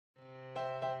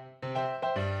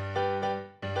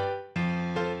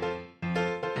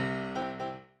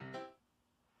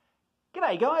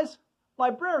G'day guys,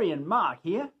 Librarian Mark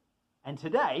here, and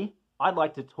today I'd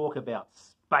like to talk about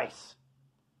space.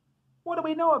 What do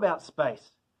we know about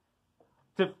space?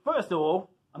 First of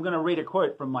all, I'm going to read a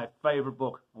quote from my favourite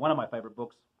book, one of my favourite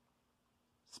books.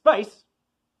 Space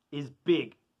is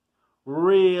big,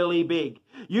 really big.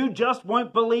 You just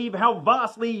won't believe how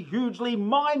vastly, hugely,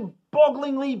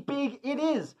 mind-bogglingly big it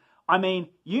is. I mean,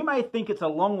 you may think it's a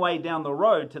long way down the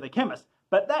road to the chemist,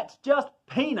 but that's just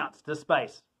peanuts to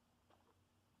space.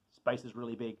 Space is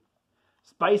really big.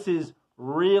 Space is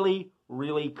really,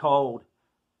 really cold.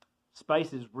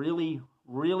 Space is really,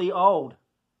 really old.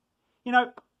 You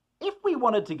know, if we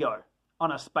wanted to go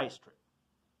on a space trip,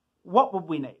 what would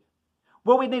we need?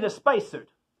 Well, we'd need a spacesuit.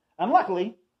 And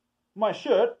luckily, my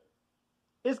shirt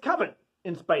is covered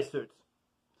in spacesuits.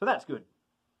 So that's good.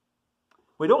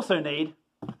 We'd also need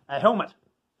a helmet.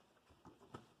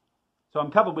 So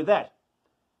I'm covered with that.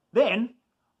 Then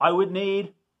I would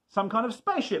need some kind of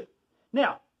spaceship.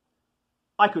 Now,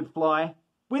 I could fly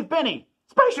with Benny.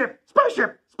 Spaceship,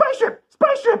 spaceship, spaceship,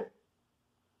 spaceship.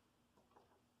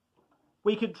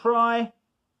 We could try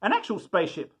an actual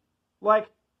spaceship, like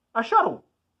a shuttle.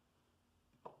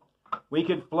 We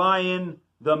could fly in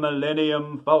the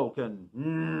Millennium Falcon.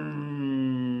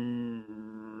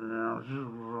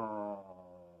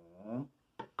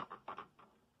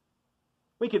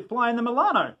 We could fly in the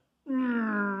Milano.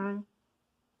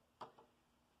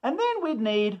 And then we'd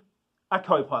need a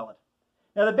co-pilot.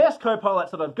 Now, the best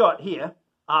co-pilots that I've got here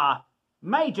are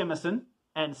Mae Jemison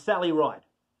and Sally Ride.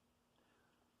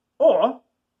 Or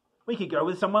we could go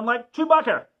with someone like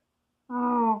Chewbacca.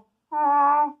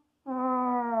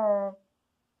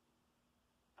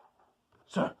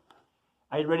 So,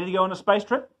 are you ready to go on a space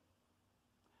trip?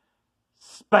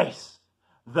 Space,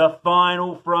 the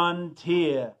final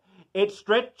frontier. It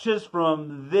stretches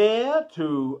from there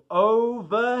to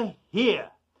over here.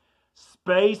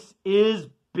 Space is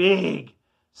big.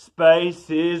 Space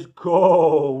is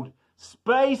cold.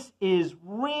 Space is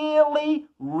really,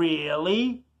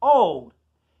 really old.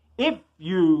 If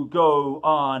you go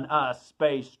on a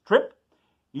space trip,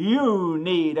 you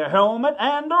need a helmet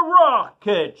and a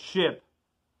rocket ship.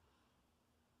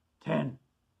 10,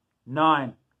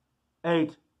 9,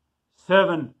 8,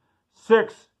 7,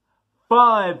 6,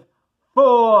 5,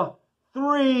 4,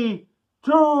 3,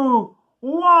 2,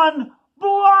 1,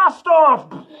 blast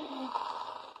off!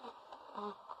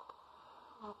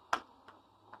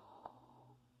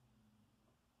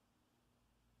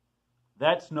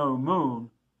 That's no moon,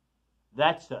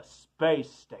 that's a space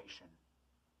station.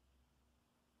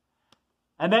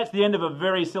 And that's the end of a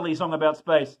very silly song about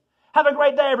space. Have a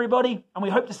great day, everybody, and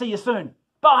we hope to see you soon.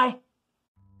 Bye!